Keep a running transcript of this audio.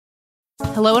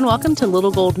Hello and welcome to Little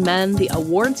Gold Men, the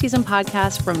award season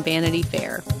podcast from Vanity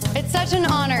Fair. It's such an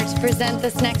honor to present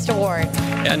this next award.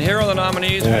 And here are the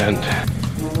nominees. And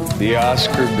the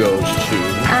Oscar goes to...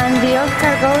 And the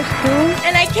Oscar goes to...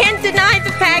 And I can't deny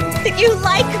the fact that you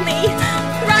like me.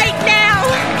 Right now,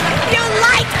 you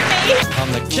like me.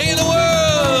 I'm the king of the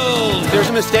world. There's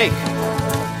a mistake.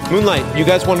 Moonlight, you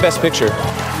guys won Best Picture.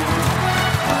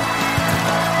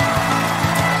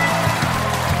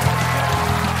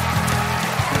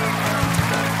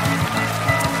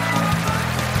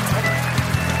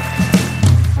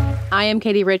 I am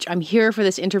Katie Rich. I'm here for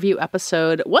this interview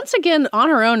episode. Once again, on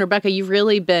her own, Rebecca, you've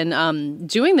really been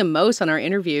doing the most on our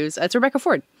interviews. It's Rebecca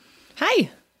Ford.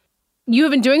 Hi. You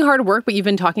have been doing hard work, but you've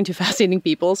been talking to fascinating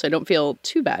people, so I don't feel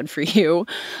too bad for you.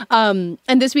 And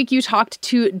this week you talked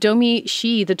to Domee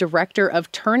Shi, the director of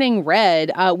Turning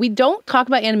Red. We don't talk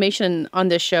about animation on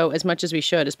this show as much as we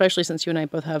should, especially since you and I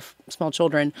both have small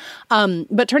children.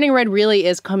 But Turning Red really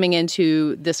is coming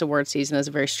into this award season as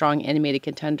a very strong animated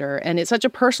contender. And it's such a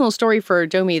personal story for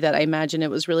Domee that I imagine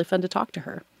it was really fun to talk to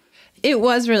her. It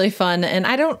was really fun.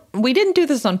 And we didn't do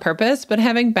this on purpose, but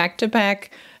having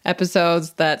back-to-back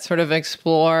episodes that sort of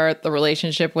explore the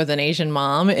relationship with an Asian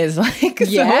mom is so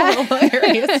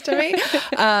hilarious to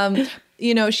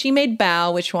me. She made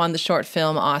Bao, which won the short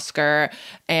film Oscar,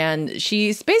 and she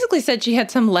basically said she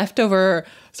had some leftover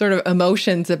sort of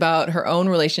emotions about her own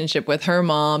relationship with her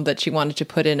mom that she wanted to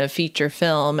put in a feature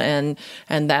film, and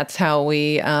that's how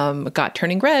we got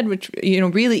Turning Red, which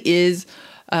really is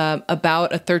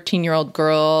about a 13-year-old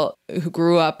girl who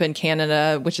grew up in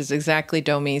Canada, which is exactly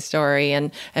Domee's story, and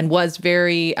was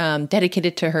very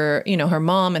dedicated to her, her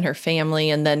mom and her family,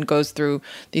 and then goes through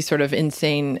these sort of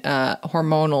insane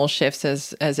hormonal shifts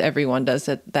as everyone does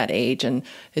at that age, and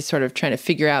is sort of trying to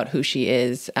figure out who she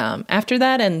is after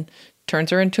that, and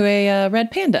turns her into a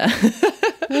red panda.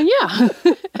 Yeah.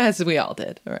 As we all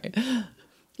did. All right.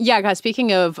 Yeah, guys,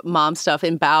 speaking of mom stuff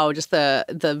in Bao, just the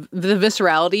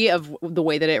viscerality of the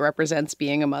way that it represents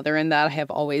being a mother in that I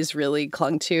have always really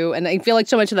clung to. And I feel like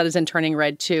so much of that is in Turning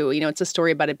Red, too. It's a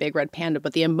story about a big red panda,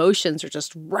 but the emotions are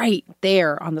just right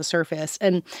there on the surface.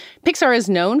 And Pixar is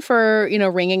known for,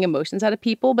 wringing emotions out of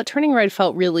people, but Turning Red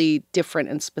felt really different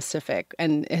and specific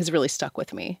and has really stuck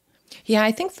with me. Yeah,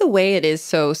 I think the way it is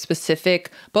so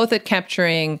specific, both at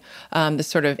capturing this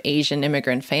sort of Asian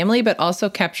immigrant family, but also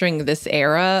capturing this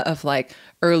era of like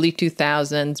early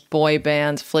 2000s, boy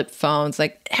bands, flip phones,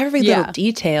 like every little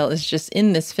detail is just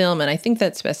in this film. And I think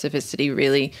that specificity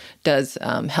really does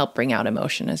help bring out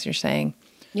emotion, as you're saying.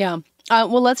 Yeah.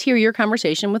 Well, let's hear your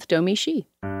conversation with Domee Shi.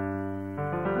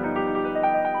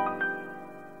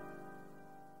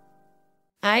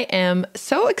 I am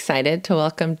so excited to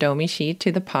welcome Domee Shi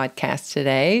to the podcast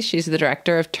today. She's the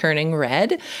director of Turning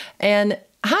Red. And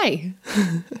hi.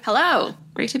 Hello.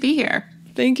 Great to be here.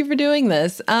 Thank you for doing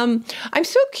this. I'm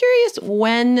so curious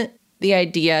when the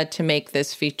idea to make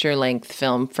this feature-length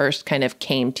film first kind of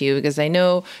came to you, because I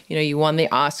know, you won the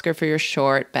Oscar for your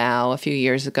short, Bao, a few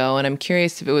years ago, and I'm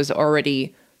curious if it was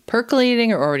already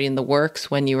percolating or already in the works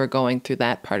when you were going through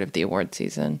that part of the award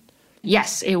season.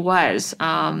 Yes, it was.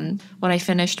 When I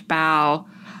finished Bao,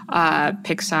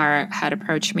 Pixar had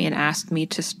approached me and asked me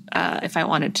to if I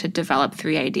wanted to develop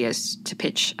 3 ideas to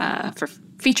pitch for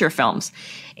feature films.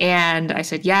 And I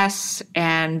said yes.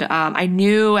 And I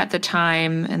knew at the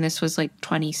time, and this was like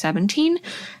 2017,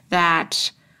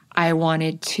 that I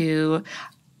wanted to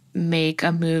make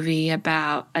a movie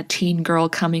about a teen girl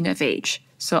coming of age.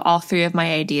 So all 3 of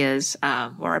my ideas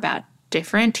were about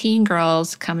different teen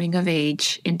girls coming of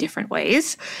age in different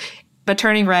ways. But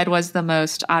Turning Red was the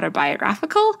most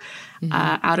autobiographical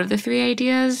out of the 3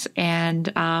 ideas. And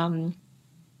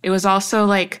it was also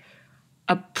like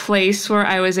a place where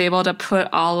I was able to put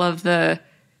all of the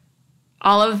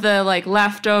like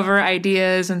leftover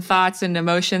ideas and thoughts and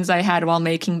emotions I had while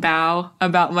making Bao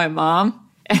about my mom.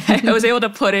 I was able to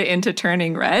put it into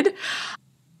Turning Red.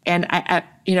 And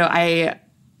I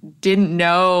didn't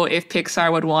know if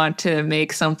Pixar would want to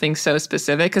make something so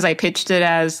specific, because I pitched it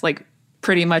as like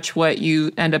pretty much what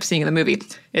you end up seeing in the movie.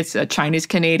 It's a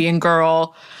Chinese-Canadian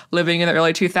girl living in the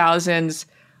early 2000s.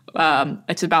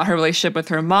 It's about her relationship with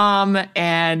her mom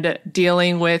and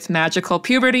dealing with magical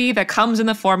puberty that comes in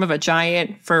the form of a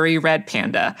giant furry red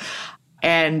panda.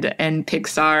 And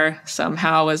Pixar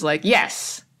somehow was like,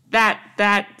 yes,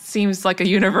 that seems like a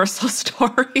universal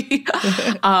story.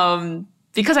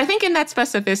 Because I think in that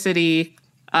specificity,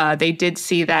 they did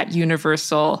see that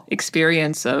universal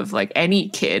experience of like any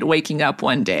kid waking up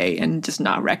one day and just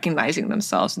not recognizing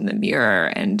themselves in the mirror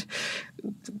and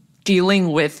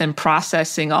dealing with and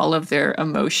processing all of their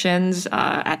emotions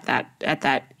at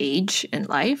that age in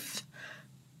life.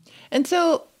 And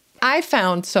so I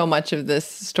found so much of this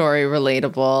story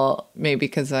relatable, maybe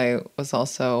because I was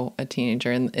also a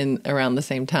teenager in around the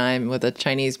same time with a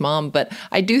Chinese mom. But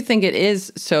I do think it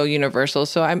is so universal.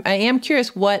 So I am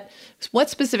curious what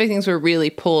specific things were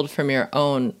really pulled from your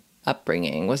own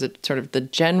upbringing. Was it sort of the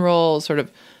general sort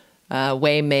of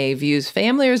way May views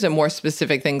family, or is it more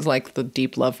specific things like the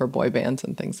deep love for boy bands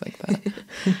and things like that?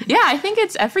 Yeah, I think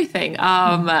it's everything.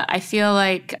 I feel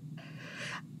like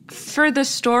for the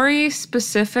story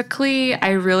specifically,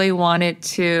 I really wanted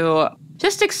to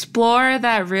just explore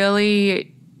that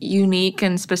really unique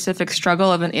and specific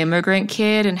struggle of an immigrant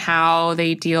kid and how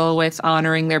they deal with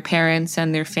honoring their parents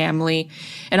and their family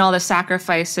and all the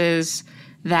sacrifices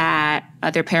that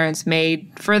their parents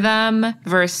made for them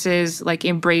versus like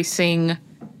embracing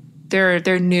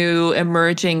their new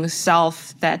emerging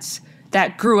self that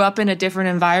grew up in a different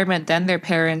environment than their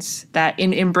parents, that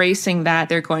in embracing that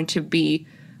they're going to be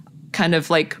kind of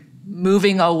like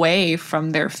moving away from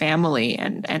their family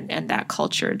and that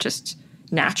culture just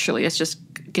naturally. It's just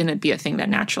going to be a thing that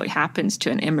naturally happens to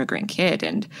an immigrant kid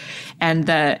and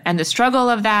the struggle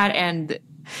of that. And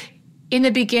in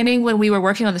the beginning, when we were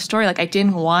working on the story, like I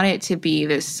didn't want it to be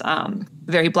this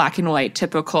very black and white,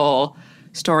 typical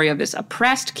story of this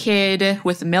oppressed kid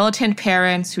with militant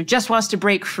parents who just wants to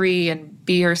break free and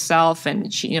be herself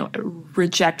and she,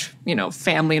 reject,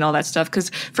 family and all that stuff. Because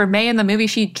for May in the movie,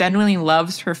 she genuinely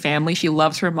loves her family. She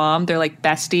loves her mom. They're like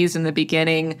besties in the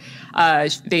beginning.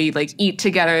 They like eat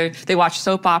together. They watch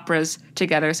soap operas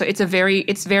together. So it's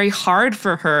very hard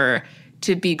for her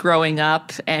to be growing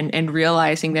up and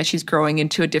realizing that she's growing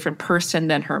into a different person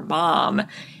than her mom.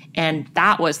 And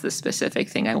that was the specific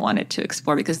thing I wanted to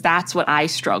explore because that's what I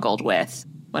struggled with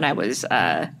when I was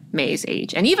May's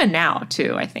age. And even now,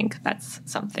 too, I think that's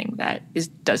something that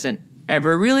doesn't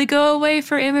ever really go away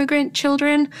for immigrant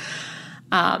children.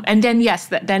 And then, yes,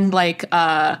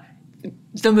 the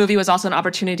movie was also an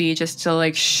opportunity just to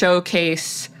like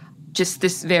showcase just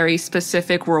this very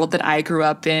specific world that I grew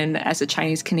up in as a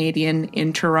Chinese Canadian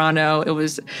in Toronto.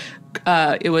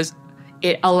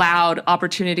 It allowed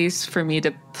opportunities for me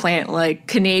to plant like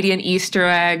Canadian Easter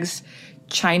eggs,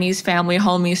 Chinese family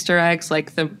home Easter eggs,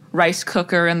 like the rice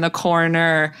cooker in the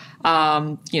corner,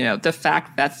 the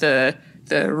fact that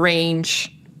the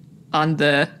range on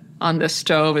the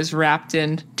stove is wrapped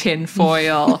in tin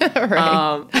foil.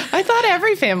 Right. I thought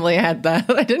every family had that.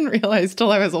 I didn't realize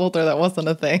till I was older that wasn't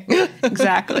a thing.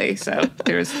 Exactly. So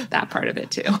there's that part of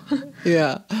it too.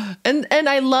 Yeah. And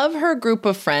I love her group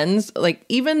of friends. Like,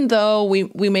 even though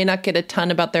we may not get a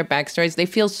ton about their backstories, they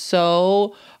feel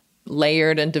so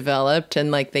layered and developed,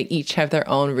 and like they each have their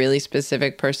own really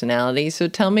specific personality. So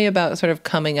tell me about sort of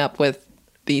coming up with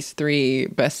these three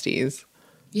besties.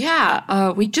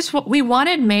 Yeah, we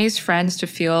wanted May's friends to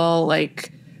feel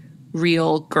like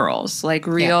real girls, like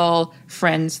real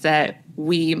friends that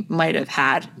we might have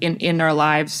had in our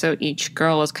lives. So each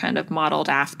girl was kind of modeled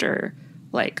after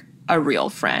like a real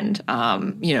friend.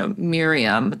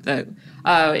 Miriam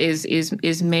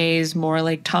is May's more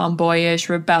like tomboyish,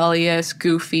 rebellious,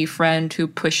 goofy friend who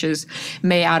pushes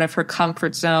May out of her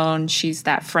comfort zone. She's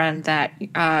that friend that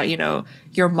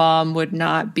your mom would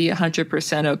not be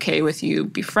 100% okay with you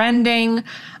befriending.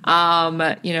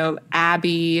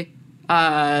 Abby,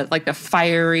 like the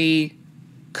fiery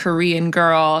Korean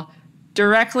girl,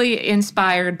 directly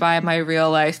inspired by my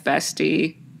real life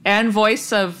bestie and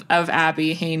voice of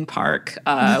Abby, Hayne Park.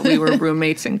 We were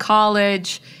roommates in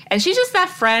college. And she's just that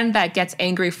friend that gets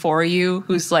angry for you,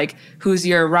 who's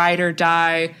your ride or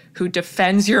die, who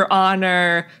defends your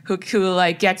honor, who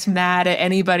like gets mad at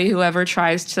anybody who ever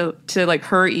tries to like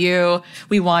hurt you.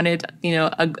 We wanted,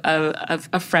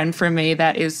 a friend for me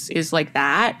that is like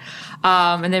that.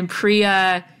 And then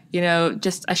Priya,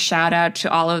 just a shout out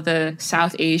to all of the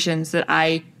South Asians that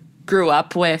I grew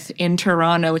up with in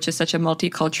Toronto, which is such a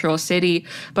multicultural city,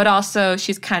 but also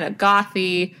she's kind of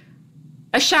gothy.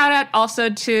 A shout out also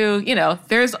to,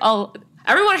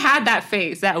 everyone had that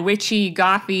phase, that witchy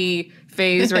gothy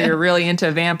phase where you're really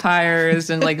into vampires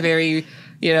and like very,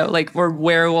 like we're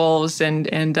werewolves and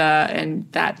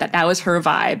that was her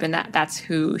vibe and that's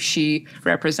who she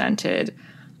represented.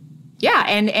 Yeah.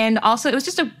 And also it was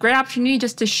just a great opportunity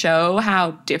just to show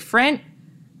how different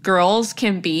girls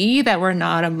can be, that we're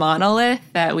not a monolith,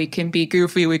 that we can be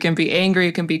goofy, we can be angry,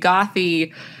 we can be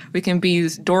gothy, we can be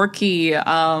dorky,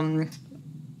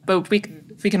 but we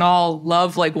can all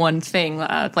love like one thing,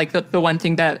 like the one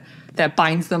thing that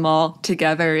binds them all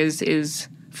together is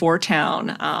Four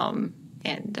Town.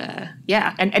 And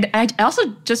I also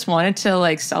just wanted to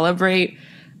like celebrate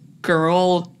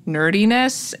girl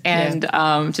nerdiness and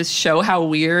just show how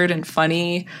weird and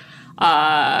funny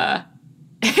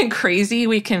and crazy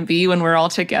we can be when we're all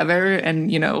together,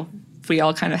 and, you know, we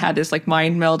all kind of had this like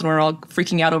mind meld and we're all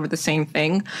freaking out over the same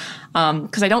thing.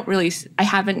 Because I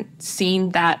haven't seen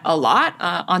that a lot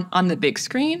on the big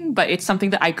screen, but it's something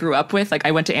that I grew up with. Like,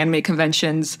 I went to anime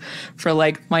conventions for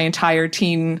like my entire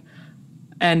teen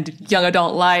and young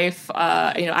adult life.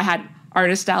 You know, I had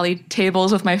artist alley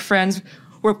tables with my friends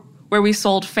where we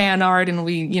sold fan art, and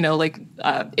we, you know, like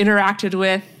interacted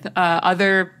with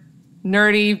other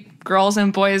nerdy girls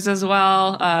and boys as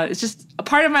well. It's just a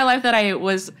part of my life that I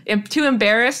was too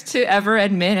embarrassed to ever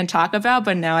admit and talk about,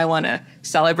 but now I want to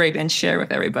celebrate and share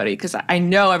with everybody, because I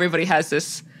know everybody has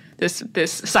this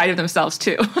side of themselves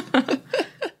too.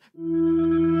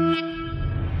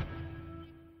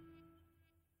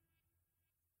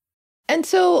 And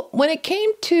so when it came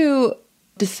to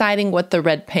deciding what the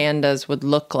red pandas would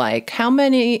look like, how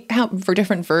for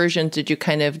different versions did you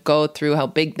kind of go through, how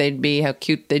big they'd be, how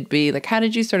cute they'd be? Like, how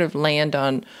did you sort of land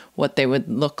on what they would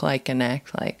look like and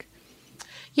act like?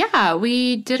 Yeah,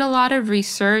 we did a lot of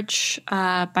research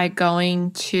by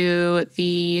going to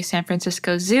the San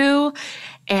Francisco Zoo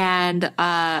and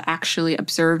actually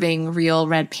observing real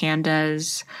red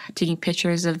pandas, taking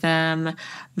pictures of them,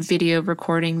 video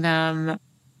recording them,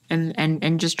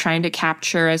 and just trying to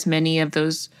capture as many of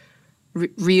those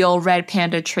real red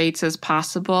panda traits as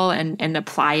possible and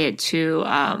apply it to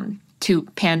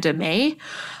Panda May.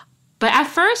 But at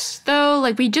first, though,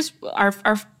 like, we just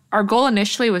our goal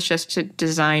initially was just to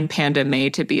design Panda May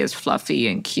to be as fluffy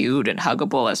and cute and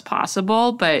huggable as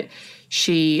possible. But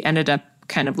she ended up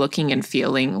kind of looking and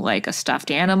feeling like a stuffed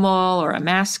animal or a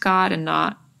mascot and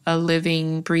not a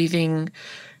living, breathing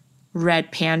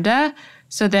red panda.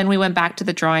 So then we went back to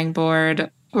the drawing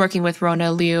board, working with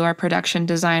Rona Liu, our production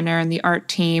designer, and the art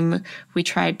team. We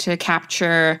tried to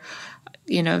capture,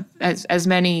 you know, as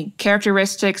many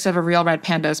characteristics of a real red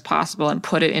panda as possible and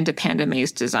put it into Panda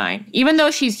May's design. Even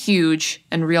though she's huge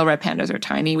and real red pandas are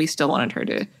tiny, we still wanted her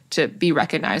to be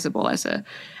recognizable as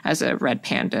a red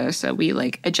panda. So we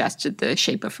like adjusted the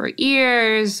shape of her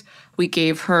ears. We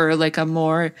gave her like a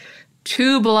more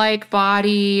tube-like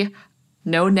body,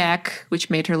 no neck,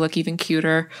 which made her look even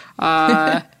cuter.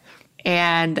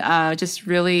 And just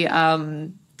really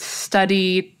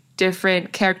studied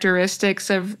different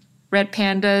characteristics of red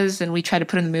pandas. And we try to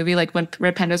put in the movie, like when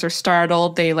red pandas are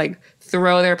startled, they like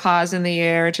throw their paws in the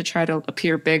air to try to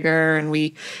appear bigger. And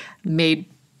we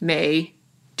made May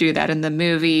do that in the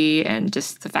movie. And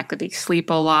just the fact that they sleep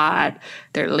a lot,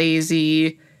 they're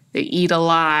lazy, they eat a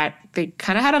lot. They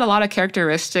kind of had a lot of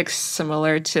characteristics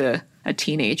similar to a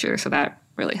teenager, so that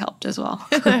really helped as well.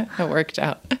 It worked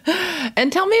out.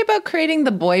 And tell me about creating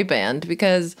the boy band,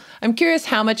 because I'm curious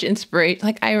how much inspiration,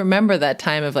 like I remember that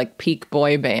time of like peak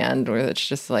boy band where it's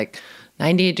just like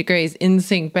 98 Degrees,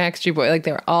 NSYNC, Backstreet Boy, like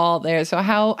they were all there. So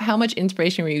how much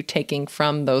inspiration were you taking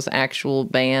from those actual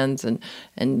bands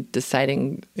and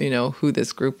deciding, you know, who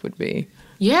this group would be?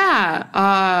 Yeah.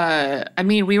 I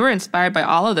mean, we were inspired by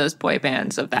all of those boy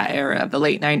bands of that era, of the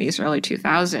late 90s, early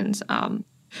 2000s.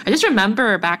 I just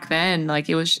remember back then, like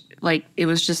it was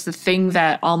just the thing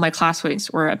that all my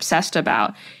classmates were obsessed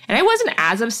about. And I wasn't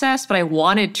as obsessed, but I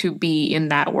wanted to be in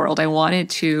that world. I wanted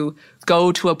to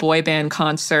go to a boy band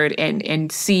concert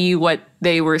and see what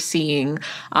they were seeing.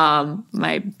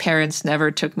 My parents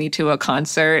never took me to a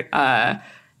concert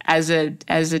as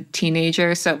a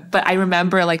teenager. But I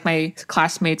remember like my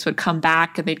classmates would come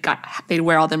back and they'd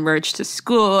wear all the merch to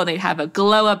school and they'd have a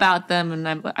glow about them,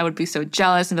 and I would be so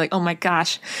jealous and be like, oh my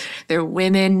gosh, they're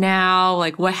women now.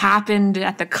 Like, what happened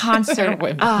at the concert?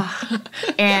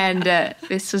 And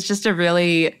this was just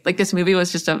this movie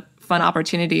was just a fun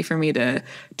opportunity for me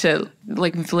to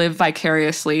like live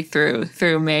vicariously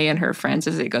through May and her friends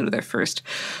as they go to their first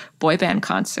boy band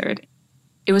concert.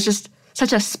 It was just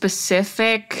such a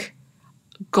specific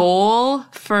goal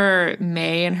for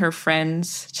May and her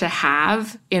friends to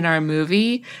have in our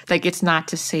movie. Like, it's not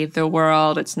to save the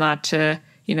world. It's not to,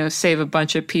 you know, save a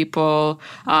bunch of people.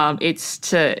 It's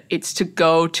to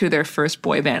go to their first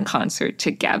boy band concert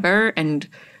together and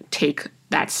take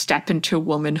that step into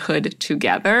womanhood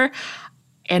together.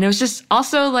 And it was just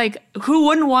also like, who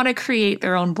wouldn't want to create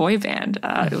their own boy band?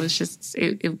 It was just,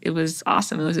 it was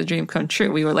awesome. It was a dream come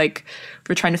true.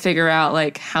 We're trying to figure out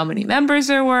like how many members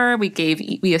there were.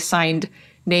 We assigned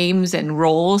names and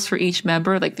roles for each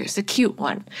member. Like, there's the cute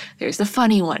one. There's the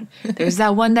funny one. There's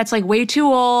that one that's like way too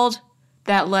old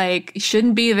that like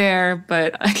shouldn't be there,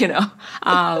 but you know,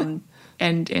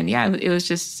 and yeah, it was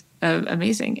just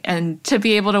amazing. And to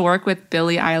be able to work with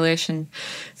Billie Eilish and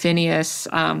Phineas,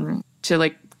 to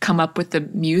like come up with the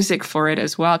music for it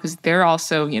as well, because they're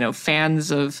also, you know,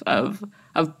 fans of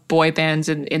boy bands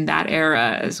in that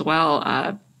era as well.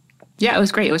 Yeah, it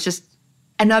was great. It was just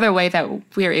another way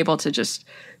that we were able to just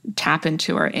tap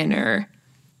into our inner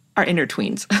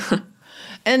tweens.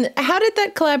 And how did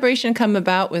that collaboration come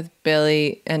about with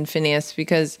Billie and Finneas?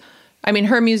 Because, I mean,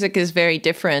 her music is very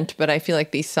different, but I feel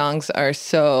like these songs are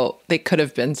they could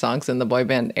have been songs in the boy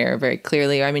band era very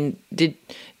clearly. I mean,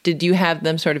 did you have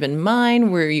them sort of in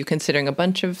mind? Were you considering a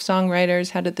bunch of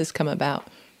songwriters? How did this come about?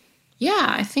 Yeah,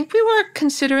 I think we were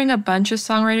considering a bunch of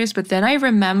songwriters, but then I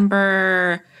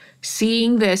remember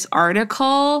seeing this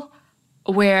article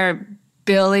where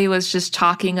Billie was just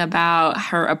talking about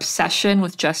her obsession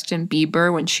with Justin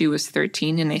Bieber when she was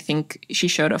 13. And I think she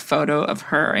showed a photo of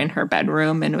her in her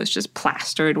bedroom and it was just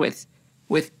plastered with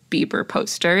Bieber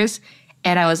posters.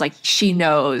 And I was like, she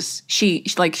knows. She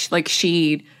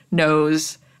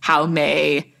knows how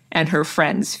May and her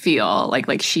friends feel.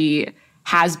 Like she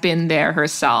has been there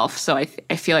herself. So I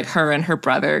feel like her and her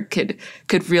brother could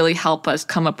really help us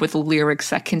come up with lyrics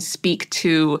that can speak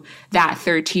to that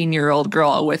 13-year-old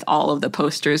girl with all of the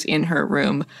posters in her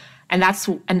room. And that's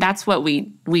what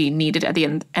we needed at the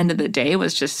end of the day,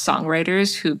 was just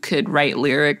songwriters who could write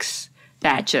lyrics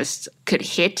that just could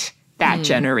hit that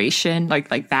generation, like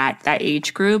that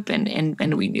age group.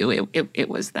 And we knew it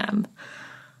was them.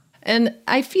 And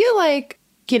I feel like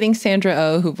getting Sandra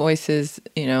Oh, who voices,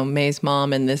 May's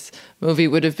mom in this movie,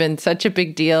 would have been such a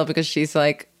big deal because she's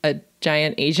like a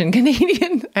giant Asian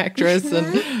Canadian actress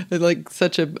and like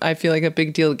I feel like a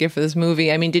big deal to give for this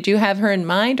movie. I mean, did you have her in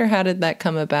mind, or how did that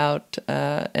come about,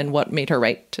 and what made her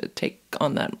right to take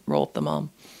on that role of the mom?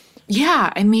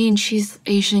 Yeah, I mean, she's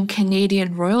Asian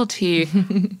Canadian royalty.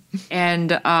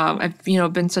 And I've,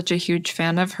 been such a huge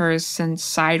fan of hers since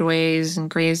Sideways and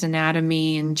Grey's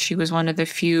Anatomy. And she was one of the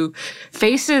few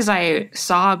faces I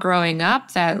saw growing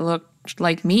up that looked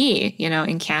like me,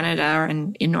 in Canada or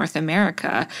in North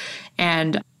America.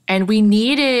 And we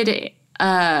needed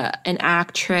an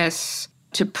actress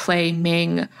to play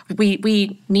Ming.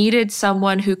 We needed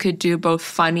someone who could do both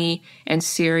funny and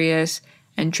serious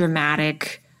and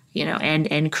dramatic,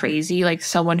 and crazy, like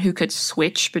someone who could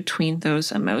switch between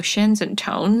those emotions and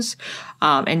tones.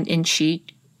 And she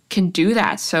can do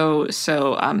that so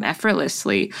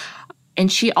effortlessly. And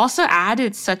she also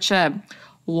added such a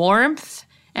warmth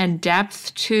and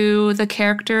depth to the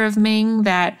character of Ming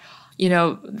that,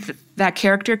 that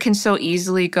character can so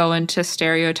easily go into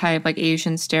stereotype, like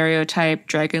Asian stereotype,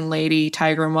 dragon lady,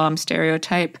 tiger mom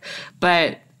stereotype.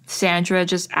 But Sandra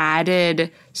just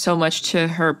added so much to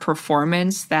her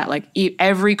performance that like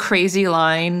every crazy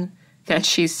line that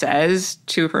she says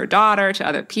to her daughter, to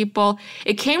other people,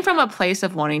 it came from a place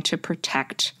of wanting to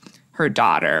protect her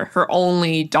daughter, her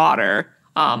only daughter,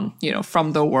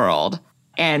 from the world.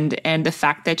 And the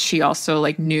fact that she also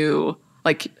like knew,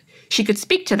 like she could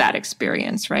speak to that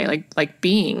experience, right? Like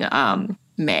being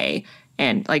May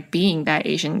and like being that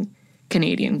Asian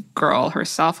Canadian girl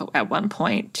herself at one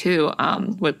point too,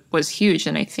 was huge.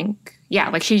 And I think,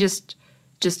 like she just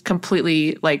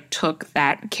completely like took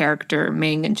that character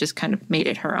Ming and just kind of made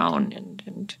it her own, and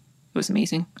it was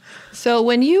amazing. So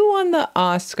when you won the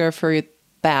Oscar for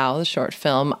Bao, the short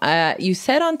film, you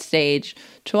said on stage,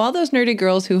 "To all those nerdy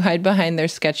girls who hide behind their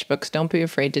sketchbooks, don't be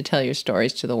afraid to tell your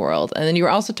stories to the world." And then you were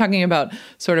also talking about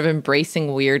sort of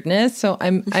embracing weirdness. So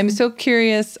I'm so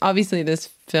curious. Obviously, this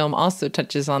film also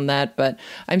touches on that, but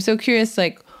I'm so curious,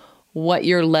 like, what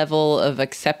your level of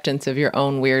acceptance of your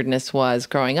own weirdness was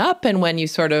growing up, and when you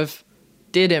sort of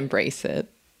did embrace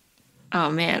it. Oh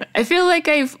man, I feel like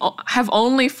I have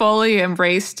only fully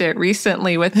embraced it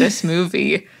recently with this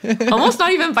movie. Almost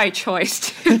not even by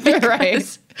choice,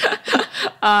 right?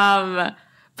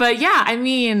 But yeah, I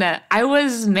mean, I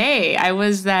was May. I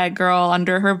was that girl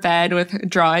under her bed with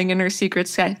drawing in her secret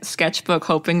sketchbook,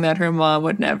 hoping that her mom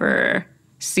would never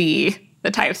see the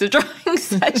types of drawings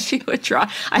that she would draw.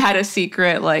 I had a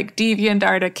secret like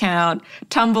DeviantArt account,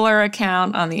 Tumblr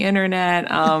account on the internet.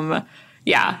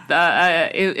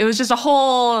 It was just a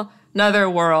whole nother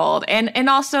world. And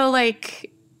also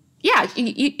like,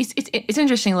 it's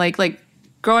interesting. Like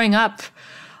growing up,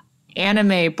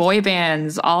 anime, boy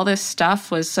bands, all this stuff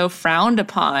was so frowned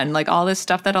upon. Like all this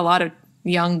stuff that a lot of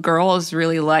young girls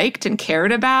really liked and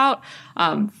cared about.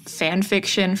 Fan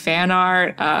fiction, fan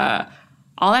art,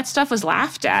 all that stuff was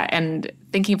laughed at. And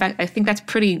thinking back, I think that's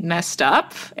pretty messed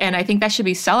up. And I think that should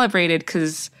be celebrated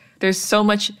because there's so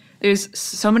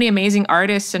many amazing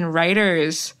artists and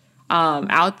writers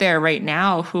out there right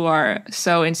now who are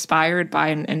so inspired by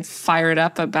and fired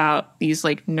up about these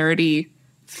like nerdy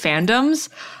fandoms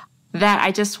that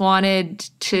I just wanted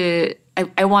to,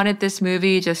 I wanted this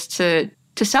movie just to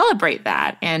celebrate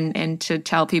that and to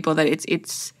tell people that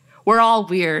we're all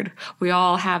weird. We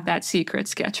all have that secret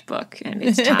sketchbook, and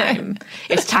it's time.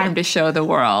 It's time to show the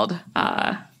world,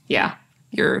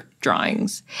 your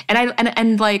drawings.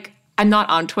 And like, I'm not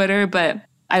on Twitter, but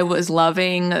I was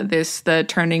loving the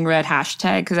Turning Red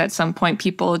hashtag, because at some point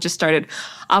people just started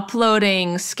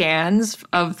uploading scans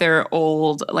of their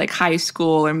old like high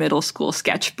school or middle school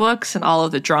sketchbooks and all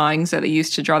of the drawings that they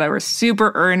used to draw that were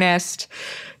super earnest,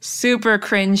 super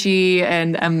cringy,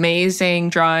 and amazing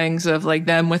drawings of like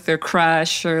them with their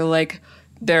crush, or like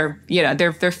their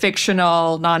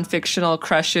fictional, non-fictional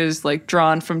crushes, like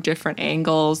drawn from different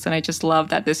angles. And I just love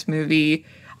that this movie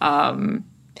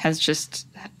has just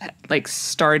like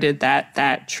started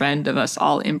that trend of us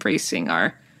all embracing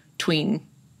our tween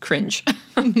cringe.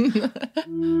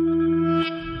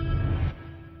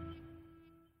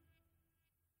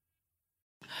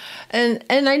 And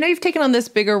I know you've taken on this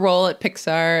bigger role at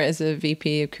Pixar as a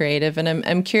VP of Creative, and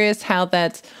I'm curious how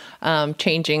that's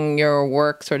changing your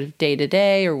work sort of day to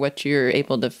day, or what you're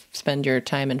able to spend your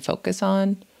time and focus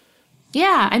on.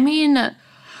 Yeah, I mean,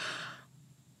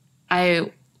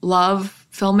 I love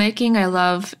filmmaking. I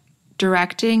love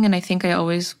directing, and I think I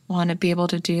always want to be able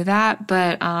to do that.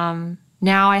 But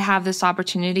now I have this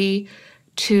opportunity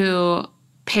to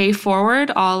pay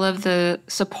forward all of the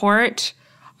support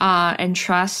and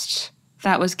trust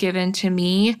that was given to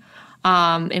me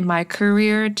in my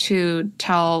career to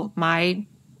tell my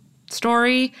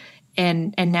story,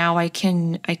 and now I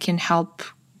can help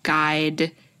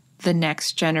guide the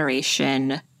next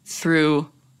generation through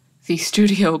the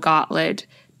studio gauntlet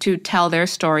to tell their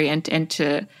story and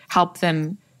to help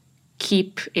them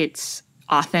keep its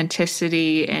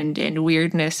authenticity and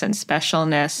weirdness and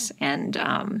specialness. And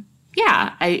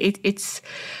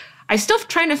I still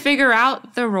trying to figure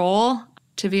out the role,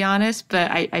 to be honest,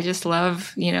 but I just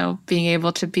love, being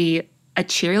able to be a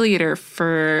cheerleader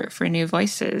for new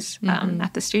voices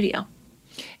at the studio.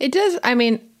 It does. I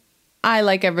mean, I,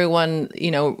 like everyone,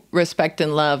 respect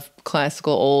and love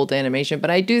classical old animation,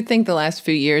 but I do think the last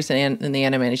few years in the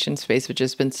animation space have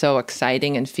just been so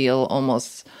exciting and feel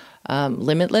almost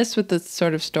limitless with the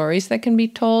sort of stories that can be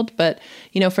told. But,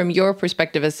 from your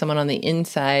perspective as someone on the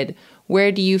inside,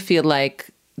 where do you feel like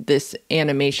this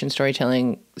animation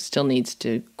storytelling still needs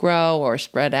to grow or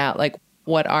spread out? Like,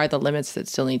 what are the limits that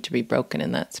still need to be broken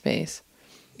in that space?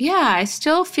 Yeah, I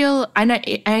still feel, and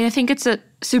I think it's a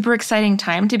super exciting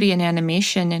time to be in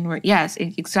animation. And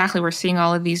we're seeing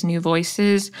all of these new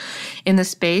voices in the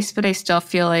space, but I still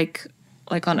feel like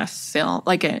on a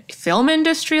film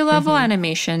industry level,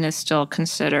 animation is still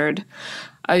considered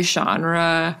a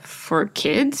genre for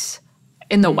kids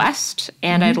in the West.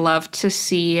 And I'd love to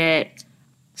see it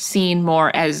seen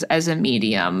more as a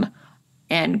medium.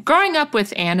 And growing up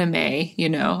with anime,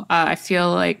 I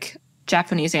feel like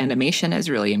Japanese animation has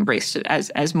really embraced it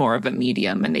as more of a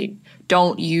medium, and they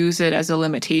don't use it as a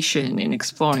limitation in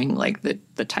exploring like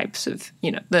the types of,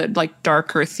 the like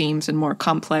darker themes and more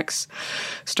complex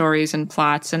stories and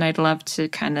plots. And I'd love to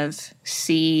kind of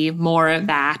see more of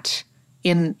that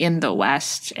in the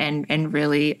West, and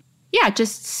really,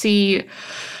 just see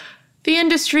the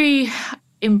industry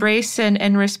embrace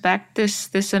and respect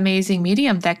this amazing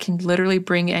medium that can literally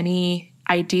bring any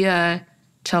idea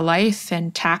to life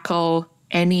and tackle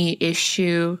any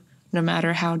issue, no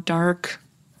matter how dark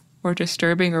or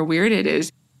disturbing or weird it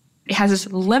is. It has this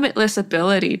limitless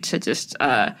ability to just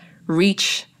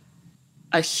reach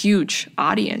a huge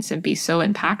audience and be so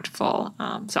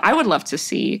impactful. So I would love to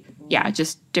see,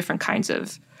 just different kinds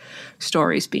of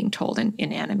stories being told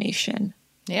in animation.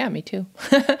 Yeah, me too.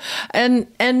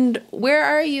 And where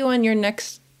are you on your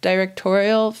next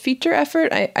directorial feature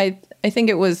effort? I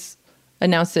think it was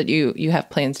announced that you have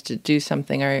plans to do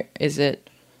something, or is it,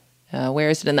 where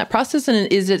is it in that process?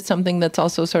 And is it something that's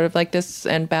also sort of like this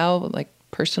and Bao, like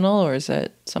personal, or is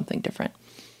it something different?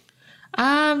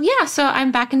 So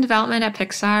I'm back in development at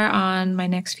Pixar on my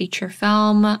next feature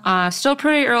film. Still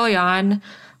pretty early on.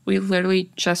 We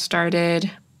literally just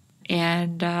started,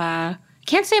 and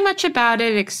can't say much about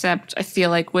it, except I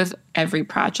feel like with every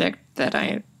project that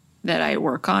I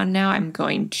work on now,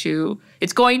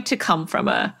 it's going to come from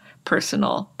a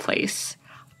personal place,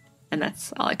 and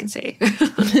that's all I can say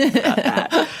about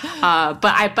that.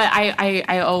 But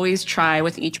I always try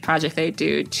with each project I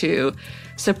do to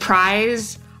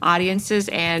surprise audiences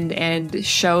and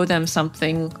show them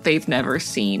something they've never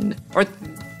seen or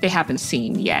they haven't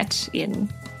seen yet in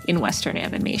Western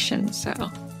animation. So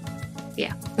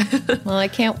yeah. Well, I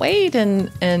can't wait.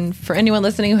 And for anyone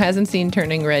listening who hasn't seen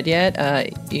Turning Red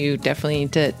yet, you definitely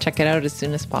need to check it out as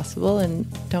soon as possible. And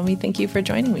Domi, thank you for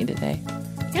joining me today.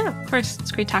 Yeah, of course.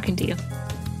 It's great talking to you.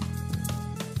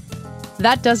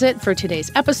 That does it for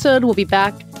today's episode. We'll be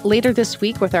back later this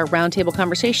week with our roundtable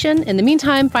conversation. In the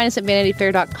meantime, find us at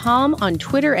vanityfair.com, on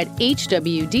Twitter at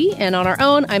HWD, and on our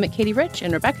own, I'm at Katie Rich,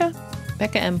 and Rebecca.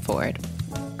 Becca M. Ford.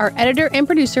 Our editor and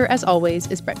producer, as always,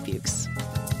 is Brett Fuchs.